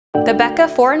The Becca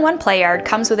 4-in-1 Playard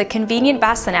comes with a convenient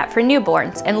bassinet for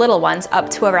newborns and little ones up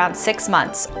to around 6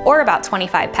 months, or about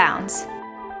 25 pounds.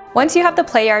 Once you have the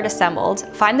Playard assembled,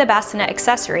 find the bassinet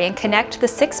accessory and connect the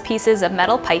 6 pieces of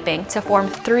metal piping to form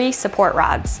 3 support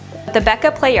rods. The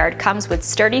Becca Playard comes with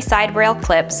sturdy side rail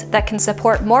clips that can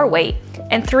support more weight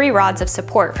and 3 rods of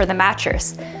support for the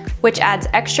mattress, which adds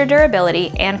extra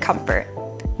durability and comfort.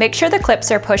 Make sure the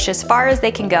clips are pushed as far as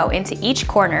they can go into each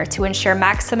corner to ensure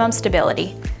maximum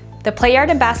stability. The Playard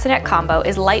and bassinet combo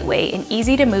is lightweight and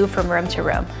easy to move from room to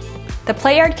room. The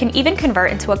Playard can even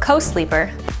convert into a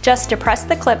co-sleeper. Just depress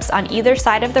the clips on either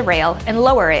side of the rail and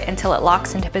lower it until it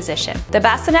locks into position. The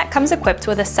bassinet comes equipped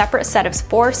with a separate set of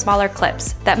 4 smaller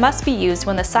clips that must be used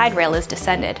when the side rail is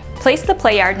descended. Place the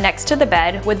Playard next to the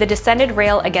bed with the descended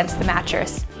rail against the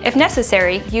mattress. If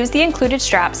necessary, use the included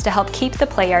straps to help keep the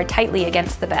Playard tightly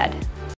against the bed.